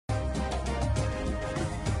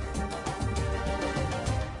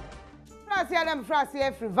Adam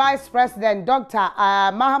Frasier Vice President Dr.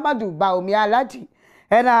 Mahamadou Baumia Laji.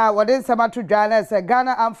 And what is some to Ghana?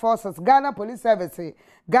 Ghana Armed Forces, Ghana Police Service,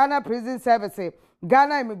 Ghana Prison Service,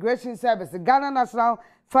 Ghana Immigration Service, Ghana National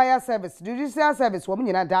Fire Service, Judicial Service, woman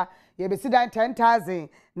in Ada, ye be sit down 10,000.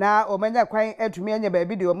 Now, Omenya Quine Edmia,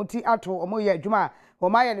 baby, the Omuti Ato, Omoya Juma,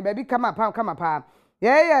 Omaya, and baby come up.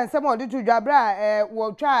 Yeah, some of the two Jabra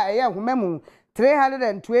will try a young memu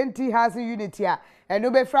 320 housing unit here. And no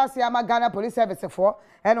be Frasier Ghana Police Service for,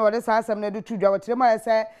 and what is some do two jobs. I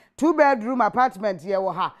say 2-bedroom apartment here,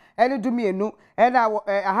 and do me a new, and I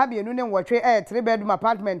have a new watch a 3-bedroom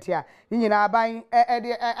apartment here. In our buying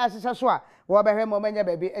as a swap, what by him,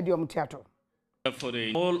 baby, Adom theatre.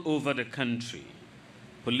 All over the country,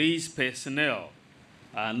 police personnel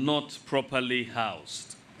are not properly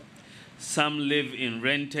housed. Some live in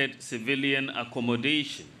rented civilian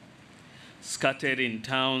accommodation, scattered in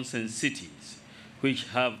towns and cities, which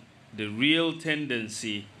have the real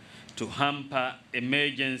tendency to hamper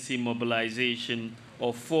emergency mobilization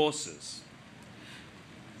of forces,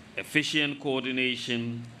 efficient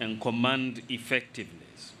coordination, and command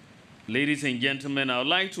effectiveness. Ladies and gentlemen, I would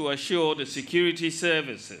like to assure the security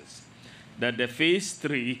services that the Phase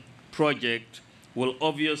 3 project will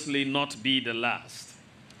obviously not be the last.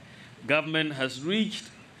 Government has reached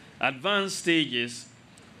advanced stages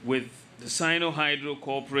with the Sino-Hydro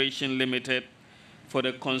Corporation Limited for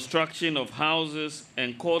the construction of houses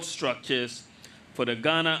and court structures for the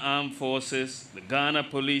Ghana Armed Forces, the Ghana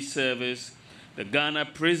Police Service, the Ghana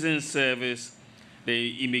Prison Service,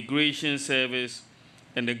 the Immigration Service,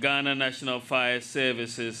 and the Ghana National Fire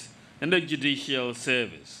Services, and the Judicial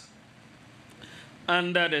Service.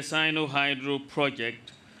 Under the Sino-Hydro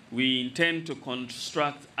project, we intend to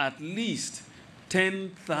construct at least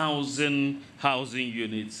 10,000 housing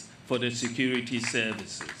units for the security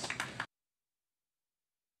services.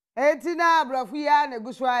 Etina brafia na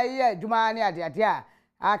guswa ye adwuma ne adeade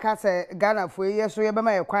aka se Ghana fo ye so ye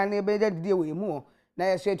bema ye kwan ne be de we mu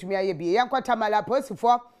na ye so atumi aye bi yankwata mala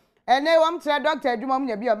posifo ene wom tre doctor adwuma mu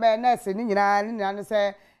nya bi o me nurse ni nyina ne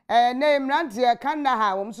se ne mrante kan na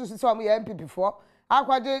ha wom so so om ye MPP fo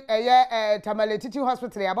akwade eye Tamale Teaching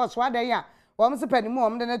Hospital ya boss wadan ya wom se panimu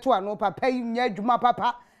wom de ne to ano papa yi nya adwuma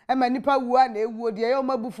papa e ma nipa wuo na ewuo de ye o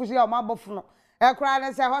mabufu se o mabofo no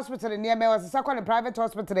Ekra say hospital near me was a second private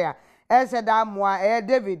hospital there. Said Amwa,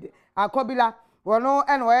 David, Akobila, Wono,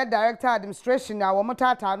 and where director administration now,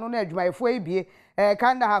 Womotata, no edge my way be,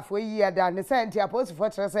 kinda halfway year than the sent your post for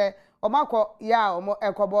say, Omako, ya, Omo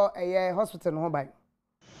Ekobo, a hospital no by.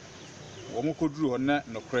 Omoko drew on net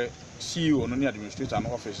no cre, CEO on the administrator and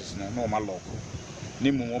offices no my local.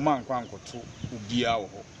 Nimu Oman Quanko to Ubiao.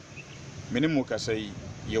 Minimuka say,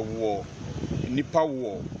 ye war, Nipa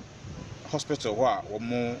war. Hospital where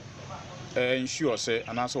omo ensure say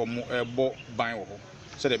anaso omo ebo ban wo ho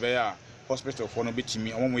so de be ya hospital for no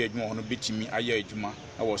betimi omo ye adwuma ho no betimi aye adwuma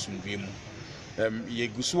na wo sumdue mu ye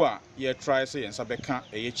gusu a ye try say ensa beka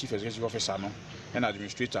ye chief executive officer no and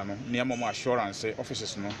administrator no ne amamo assurance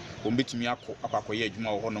offices no omo betimi akwakoye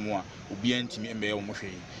adwuma wo ho no mu a obi antimi embe wo mo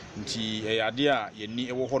hwe nti ade a ye ni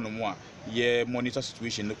ewo ho no mu a ye monitor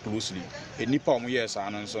situation closely enipa omo ye sa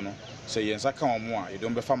no nso no say yensa ka omo a ye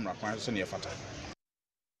don be famra kwan so ne ye fata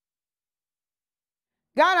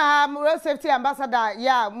Ghana Road Safety Ambassador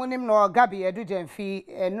ya munim no Gabi Edu Jemfi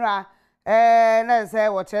enra na say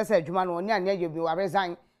what say adwuma no nya nya yobi wa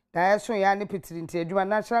resign da so ya ne pitiri nti adwuma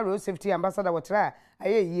National Road Safety Ambassador wotra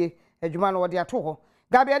ayeye adwuma no wode ato ho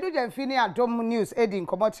Gabi Edu Jemfi ne Adom News edin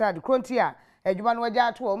komotra de krontia adwuma no wode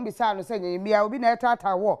ato ho mbisa no say nyemia obi na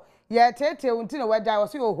etata wo ye tete unti no wada wo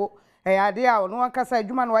se oho ade a ono akasa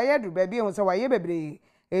adwuma no waye du ba bi hu se waye bebre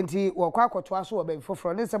enti wo kwa akoto aso wo ba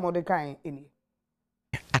foforo ne se mo de kan eni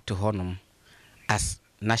Ato honum as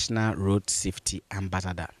National Road Safety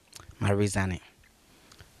Ambassador Marizane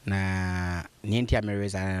na nienti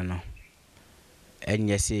Marizane no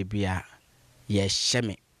enye se bia ye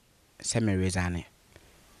hyeme se Marizane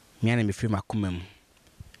me na me free makomam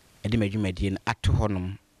edi madwumadie no ato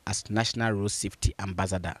honum as National Road Safety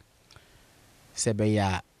Ambassador sebe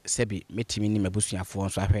ya sebi metimi ni mabusuafo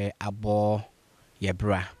nso ahwe abo ye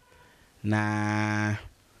bra na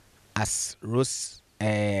as Rose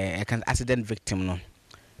accident victim no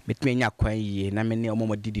metime nya kwan yie na me ne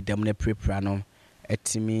omo didi dam na prepare no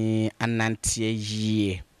etimi anantie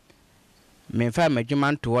yie me fa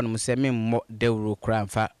madwuma nto won se me mo dewro kra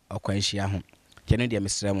mfa okwanhia ho tene de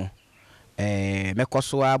mesrɛ mo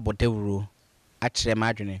mekoso abo dewro a kyerɛ ma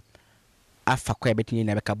adwene afa kwa betini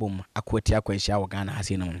na beka bom akwati akwanhia wo Ghana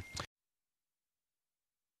hase no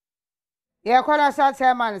Ye Kwara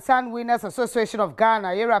Chairman Sun Winners Association of Ghana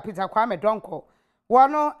Yera Peter Kwame Donko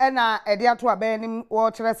wono na ede ato abanim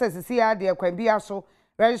wo kire sesisi ya de kwan bia so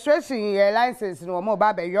registration ye license no mo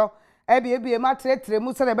ba beyo ebie ma tretre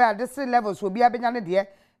mu se be district levels obi abenya ne de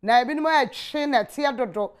na ebinim atwe na tie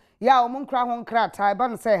dodo ya omunkra ho nkrata ba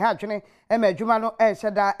no se ha adwene ma adwuma no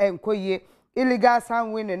hyeda enkoyie illegal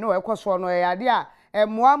sound winning no ekoso no ya de a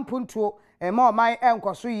emoa mpuntuo ma oman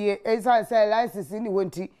enkoso yie esan se license ni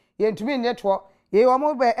wonti yentumi nyeto ye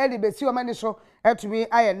omo be elibesi omani so etumi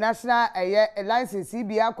aye national license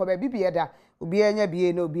bia akoba bibie da obi anya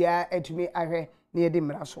bie na obi etumi ahwe na yedi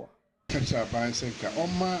mra so kacha ban senka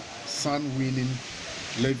oma sun winning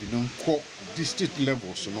levy no ko district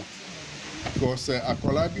levels no because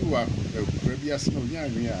akola bi wa previous no nya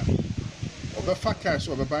a obefa cash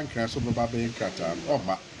obeban kran so beba be nkata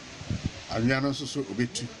oma anwa no so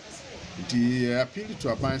obetu di appeal to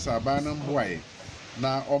abansa abana mboae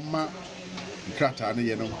na oma nkrata ne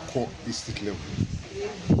ye no ko district level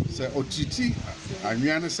se otiti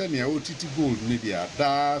anwa no se ne otiti gold ne dia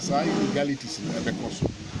da sa illegalities na bekoso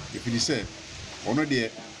if you say ono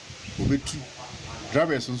de obetu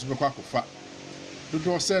drivers nso bekwa kofa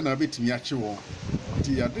dodo se na betimi ache won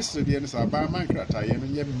ti ya district de ne sa ba man nkrata ye no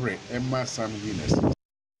nye mre emma sam winners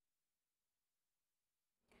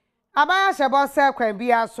abaya sebo se kwan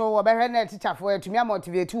bia so obehwe na teacher for etumi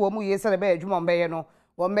motivate wo mu yese be adwuma mbeye no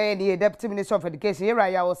wo mbeye ni deputy minister of education yera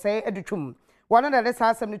ya wo say edutwum one of the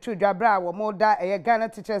asem ni twudwa bra wo mo da Ghana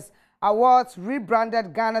Teachers Awards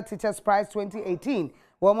rebranded Ghana Teachers Prize 2018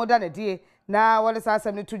 wo mo da na die na wo the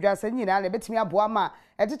asem ni twudwa se nyina na betumi aboa ma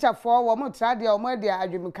teacher for wo mo tra de wo mo de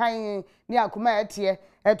adwumkan ni akoma etie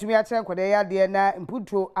etumi a kire kwade ya de na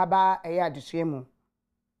mputuo aba adesua mu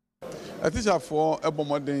teacher for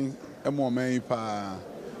ebomoden emomen pa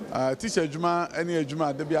teacher adwuma ene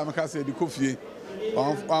adwuma de bia meka se de kofie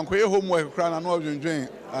ankoye homework kra na no odwendwen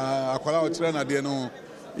akwala o kire na de no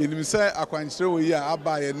enim se akwankyere wo yi a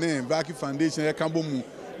aba ye ne Vaki Foundation ye kambo mu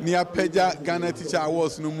ni apagya Ghana Teacher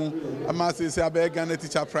Awards no mu ama se aba Ghana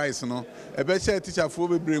Teacher Prize no ebe che teacher for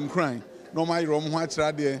bebre nkran no ma yero mo ho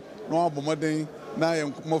akira de no abomoden na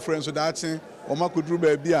ye mo friends so da achen o makoduru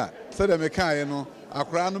ba bia se de meka ye no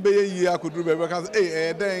akra no be yi akoduru ba ka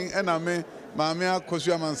den na me maame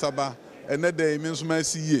akosu amansaba ene den me nso ma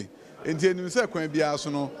siye enti enim se kwan bia so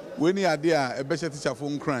no we ni ade a ebe che teacher for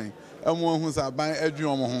nkran emo hu sa ban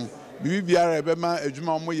adwun omo ho bibi biara ebe ma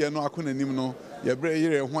adwuma omo ye no akonanim no ye bre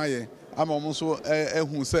yire ho aye ama omo so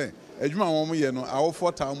ehu se adwuma omo ye no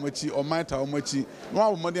awofo ta omo chi oman ta omo chi no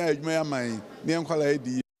abomoden adwuma ya man ne enkwala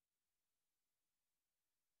edi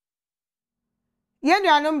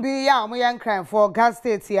yenuanum bi ya omo yankran for gas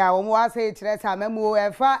state ya omo wa say kire sa mamu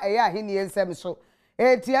efa eya ahini ensem so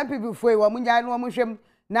ATM people foi wo munya no omo hwem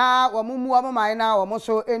na wo mu omo man na omo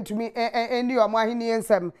so entumi eni omo ahini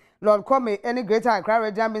ensem Lord Kwame any greater Accra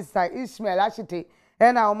Regional Minister Ismail Ashite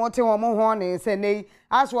na omo te omo ho ne se nei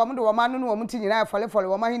aso omo de omo anu no omo ti nyina fole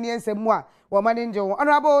omo ahini ensem mu a wo ma ne nje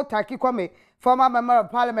honorable Taki Kwame former member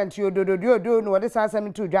of parliament yodododo no de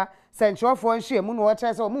sansam tudwa senchofo nhie mu no wo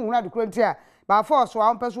kire se omo hunu adekro nti a ba force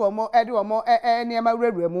wa mpeso omo ede omo niema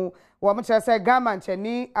wurewure mu wo mo kire se Gama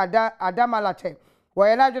nchani adamalate wo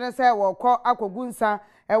ye na dwene se wo kọ akogu nsa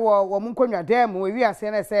wo mo nkonwa dem we wi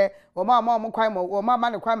ase na se wo ma mo kwan mo wo ma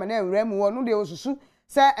ne kwan ma na enwura mu wo no de osusu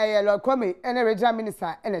se Lord Kwame ene regional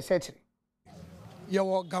minister ene church ye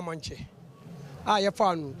wo Gama nche ye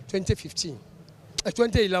fa no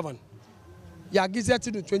 2011 ya gizet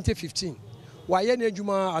no 2015 why na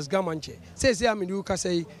adwuma as Gama nche say aminu ka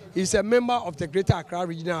say is a member of the Greater Accra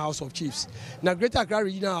Regional House of Chiefs na Greater Accra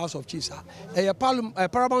Regional House of Chiefs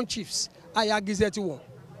paramount chiefs ya gizet won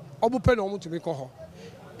obupe na omutumi ko ho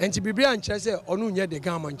enti biblia nkyere say onu nye de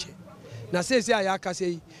Gama nche na say ya ka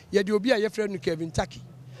say ye de obi a ye frɛ no Kevin Taki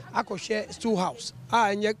akɔhwɛ stool house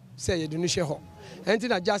enye say ye de no hye ho enti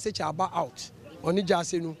na jase cha aba out oni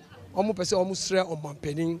jase no omu pese omu srɛ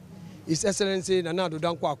omampanin His Excellency Nana Addo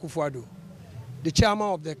Dankwa Akufo-Addo, the chairman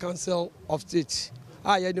of the Council of State.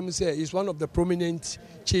 Is one of the prominent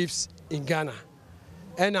chiefs in Ghana,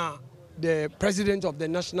 and the president of the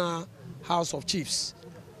National House of Chiefs.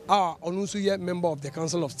 Onusuye member of the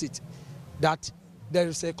Council of State. That there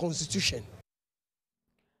is a constitution.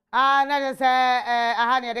 Na just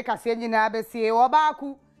ahani de kase nyina besie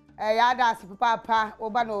obaku ya da papa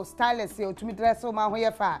oba no stylist e otumi dress o ma ho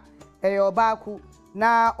ye fa obaku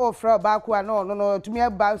na ofra obaku ana no tumi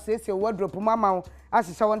aba sese wardrobe mama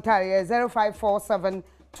asese won tare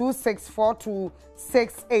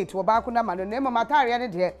 0547264268 obaku na mano name matare ne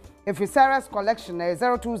de Sarah's collection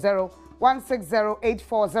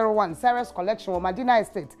 02016084001 Sarah's collection o Madina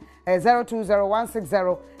Estate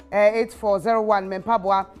 02016084001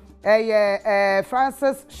 Mempabwa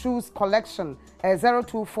Francis Shoes Collection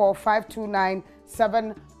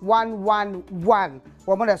 0245297111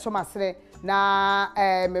 womo da so masere na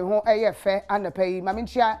me ho fe anapai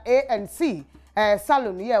maminchia ANC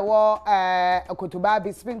salon ye wo Kotoba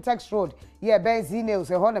bi Spintex Road ye benzi nails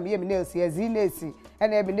ho na me nails ye zinesi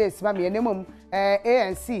ena e nails ma me nemum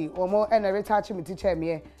ANC womo ena retouch me teacher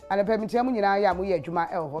me anapai me tiamu nyina ya mo ye adwuma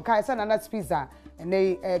ho kai se na pizza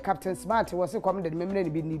ene Captain Smart was come the memre ni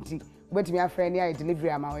bi niti wetimi afrɛ ni ai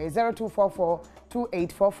delivery ama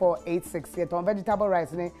 0244284486 yet on vegetable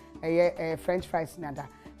rice ne French fries nada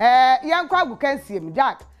yankwa agukansiem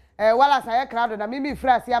Jack wala saye crowd na mimi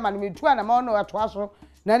frase ama no metu na ma no ato aso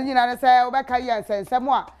na nyina ne sɛ obɛka yi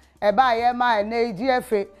ansensɛm a ba ye ma na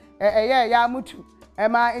GFA ya mutu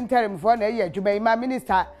ma interim for na ye adwuma ma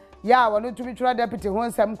minister ya wono tumi twura deputy ho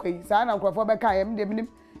nsɛm kwai saa na nkrofo bɛka ye mde minim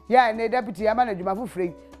ya na deputy ya ma na adwuma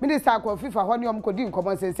fofrɛ minister akwa FIFA ho ne omkodi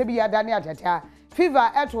nkomo nsɛm bi ya da ne atata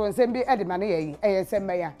FIFA eto nsɛm bi edema ne ye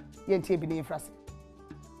nsɛm ya ye ntie bi ne frase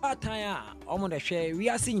atanya omo de hwe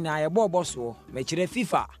wiase nyina ye bɔbɔ so mekire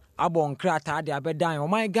FIFA abɔ nkrata de abedan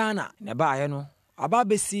oman Ghana ne baaye no aba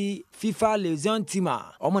besi FIFA Liaison Team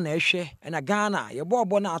omo na ehwe na Ghana ye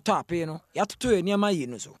bɔbɔ na atɔ ape no yatoto eniama yi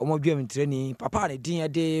no so omo dwam ntreni papa ne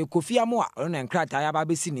din de Kofi Amo a na nkrata ya aba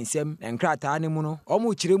besi ne nsɛm na nkrata ne mu no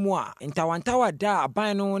omo kire mu a ntawantawa da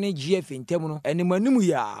aban no ne GF ntem no animanum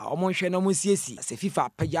ya omo hwe na mo siesi se FIFA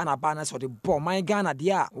pagya na ba na so de bɔ oman Ghana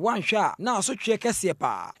de a wanhwe a na so twe kese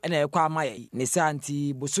pa na ekwa amaye ne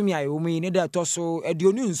santi bosumi ayo mu ne da to so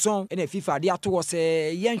aduonu nson na FIFA de ato wo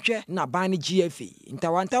se yenhwe na ban ne GF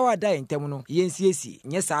ntawantawa da ntem no yensiesi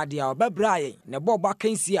nye saade a obabra yen ne bɔbɔ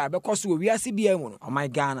kansi a bekoso wiase bia mu no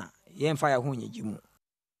oman Ghana yemfa ya ho nyegimu